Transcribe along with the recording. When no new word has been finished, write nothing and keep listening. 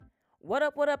What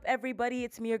up, everybody?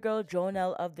 It's me, your girl,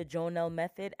 Jonelle of the Jonelle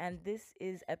Method, and this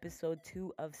is episode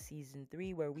 2 of season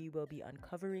 3, where we will be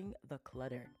uncovering the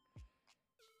clutter.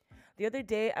 The other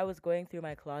day, I was going through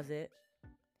my closet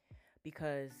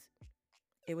because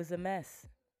it was a mess,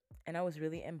 and I was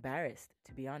really embarrassed,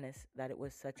 to be honest, that it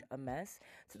was such a mess,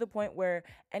 to the point where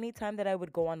anytime that I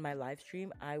would go on my live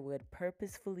stream, I would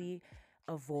purposefully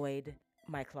avoid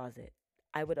my closet.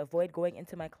 I would avoid going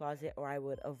into my closet, or I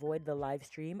would avoid the live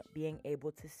stream being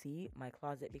able to see my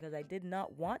closet because I did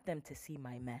not want them to see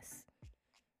my mess.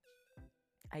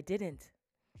 I didn't.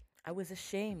 I was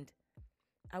ashamed.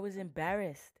 I was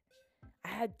embarrassed. I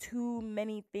had too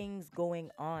many things going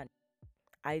on.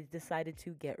 I decided to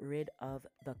get rid of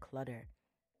the clutter.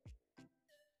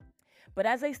 But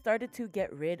as I started to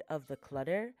get rid of the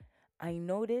clutter, I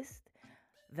noticed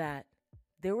that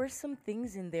there were some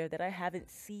things in there that I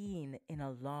haven't seen in a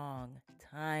long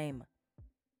time.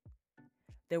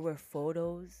 There were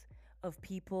photos of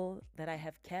people that I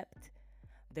have kept.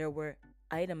 There were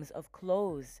items of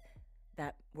clothes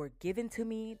that were given to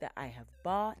me that I have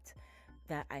bought,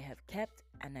 that I have kept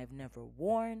and I've never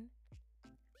worn.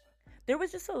 There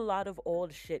was just a lot of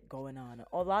old shit going on,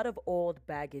 a lot of old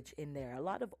baggage in there, a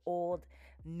lot of old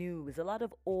news, a lot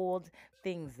of old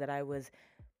things that I was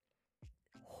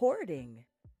hoarding.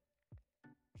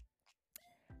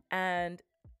 And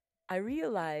I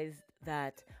realized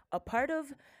that a part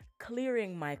of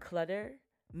clearing my clutter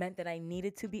meant that I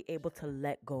needed to be able to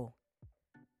let go.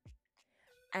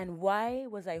 And why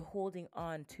was I holding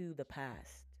on to the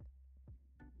past?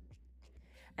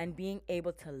 And being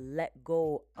able to let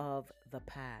go of the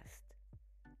past.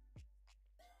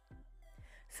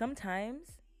 Sometimes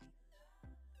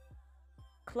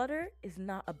clutter is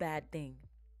not a bad thing.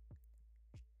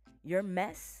 Your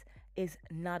mess is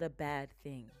not a bad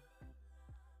thing.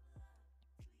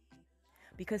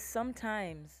 Because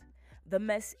sometimes the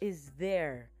mess is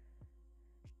there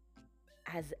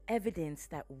as evidence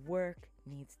that work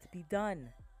needs to be done.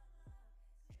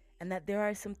 And that there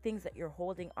are some things that you're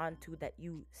holding on to that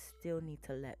you still need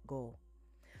to let go.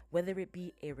 Whether it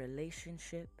be a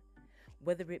relationship,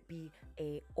 whether it be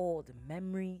a old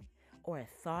memory or a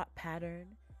thought pattern.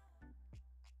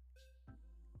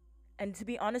 And to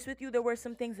be honest with you, there were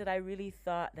some things that I really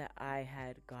thought that I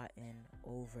had gotten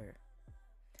over.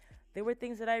 There were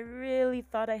things that I really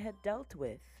thought I had dealt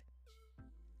with.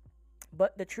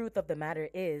 But the truth of the matter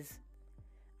is,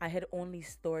 I had only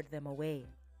stored them away.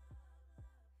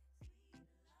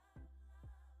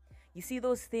 You see,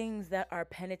 those things that are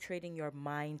penetrating your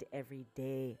mind every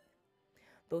day,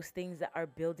 those things that are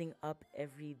building up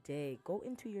every day, go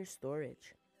into your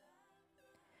storage.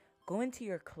 Go into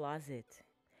your closet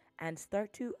and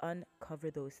start to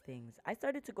uncover those things. I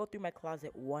started to go through my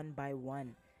closet one by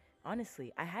one.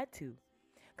 Honestly, I had to.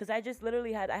 Because I just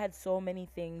literally I had so many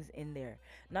things in there.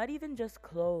 Not even just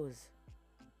clothes.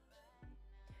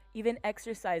 Even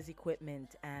exercise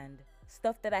equipment and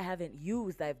stuff that I haven't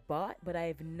used, I've bought, but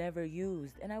I've never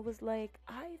used. And I was like,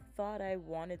 I thought I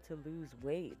wanted to lose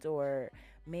weight or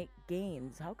make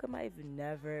gains. How come I've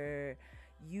never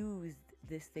used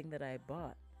this thing that I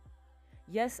bought?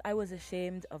 Yes, I was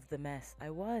ashamed of the mess.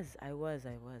 I was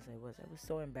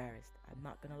so embarrassed. I'm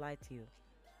not gonna lie to you.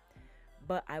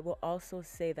 But I will also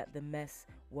say that the mess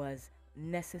was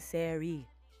necessary.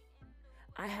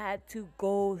 I had to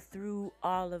go through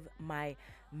all of my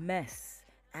mess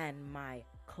and my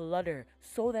clutter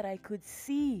so that I could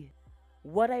see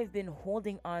what I've been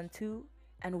holding on to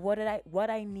and what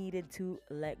I needed to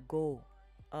let go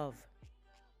of.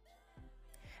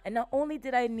 And not only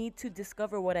did I need to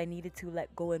discover what I needed to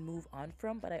let go and move on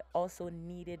from, but I also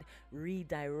needed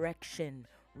redirection,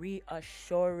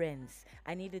 reassurance.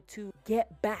 I needed to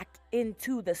get back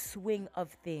into the swing of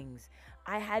things.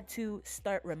 I had to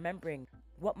start remembering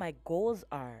what my goals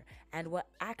are and what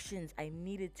actions I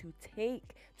needed to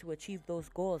take to achieve those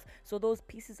goals. So those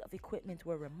pieces of equipment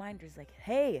were reminders like,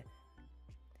 hey,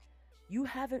 you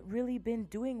haven't really been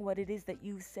doing what it is that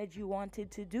you said you wanted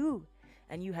to do.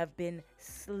 And you have been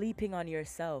sleeping on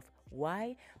yourself.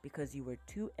 Why? Because you were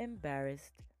too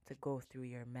embarrassed to go through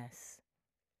your mess.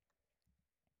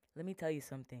 Let me tell you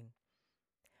something.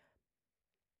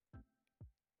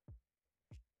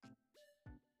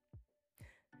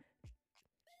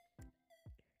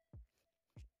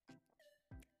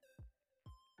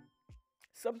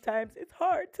 Sometimes it's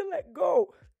hard to let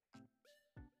go.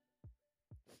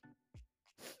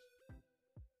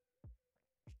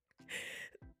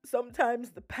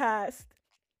 Sometimes the past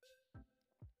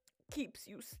keeps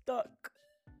you stuck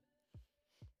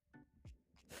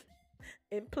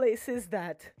in places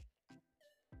that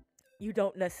you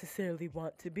don't necessarily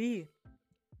want to be.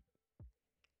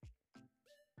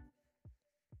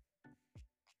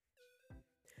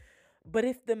 But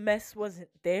if the mess wasn't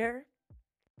there,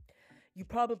 you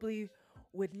probably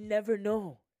would never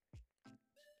know.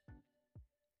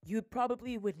 You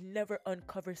probably would never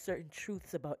uncover certain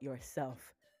truths about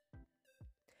yourself,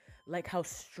 like how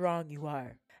strong you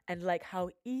are, and like how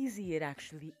easy it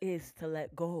actually is to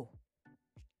let go.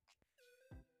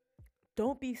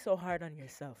 Don't be so hard on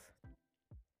yourself.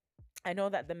 I know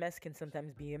that the mess can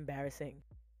sometimes be embarrassing,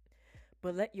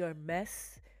 but let your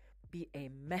mess be a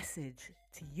message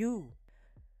to you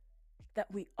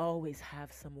that we always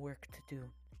have some work to do.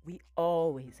 We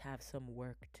always have some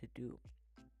work to do.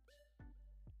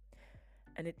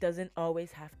 And it doesn't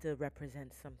always have to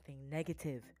represent something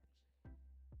negative.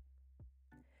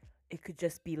 It could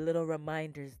just be little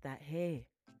reminders that hey,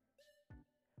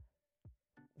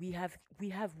 we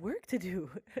have work to do,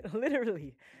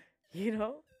 literally, you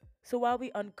know? So while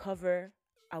we uncover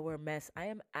our mess, I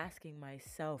am asking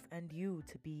myself and you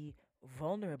to be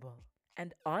vulnerable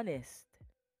and honest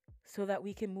so that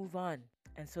we can move on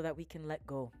and so that we can let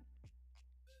go.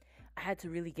 I had to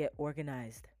really get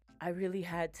organized. I really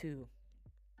had to.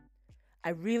 I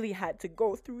really had to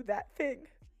go through that thing.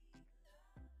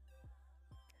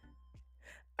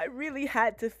 I really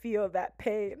had to feel that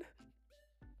pain.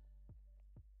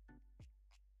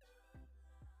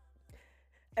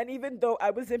 And even though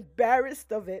I was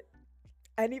embarrassed of it,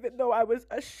 and even though I was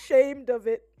ashamed of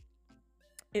it,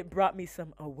 it brought me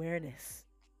some awareness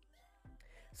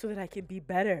so that I can be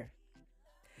better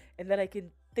and that I can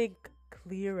think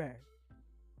clearer.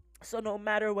 So, no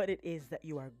matter what it is that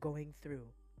you are going through,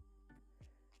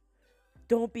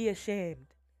 don't be ashamed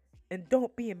and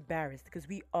don't be embarrassed because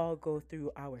we all go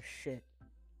through our shit.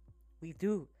 We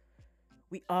do.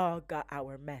 We all got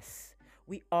our mess.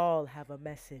 We all have a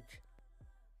message.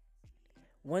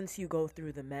 Once you go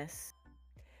through the mess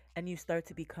and you start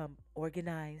to become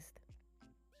organized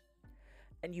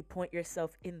and you point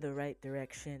yourself in the right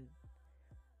direction,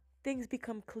 things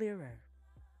become clearer.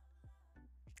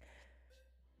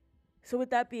 So,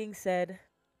 with that being said,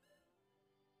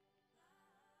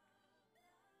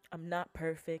 I'm not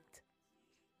perfect.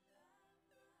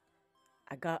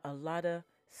 I got a lot of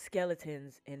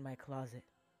skeletons in my closet.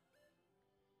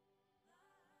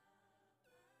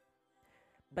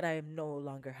 But I am no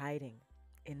longer hiding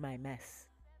in my mess.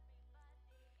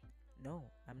 No,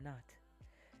 I'm not.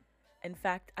 In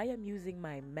fact, I am using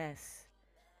my mess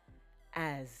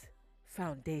as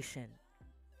foundation,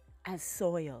 as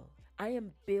soil. I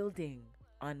am building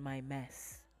on my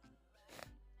mess.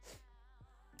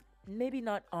 Maybe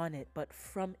not on it, but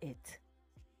from it.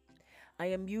 I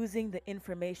am using the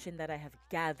information that I have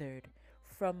gathered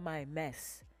from my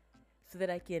mess so that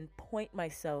I can point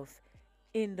myself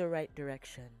in the right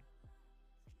direction.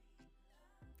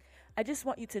 I just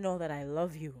want you to know that I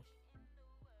love you.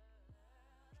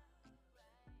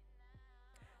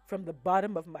 From the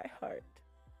bottom of my heart.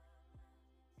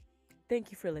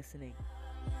 Thank you for listening.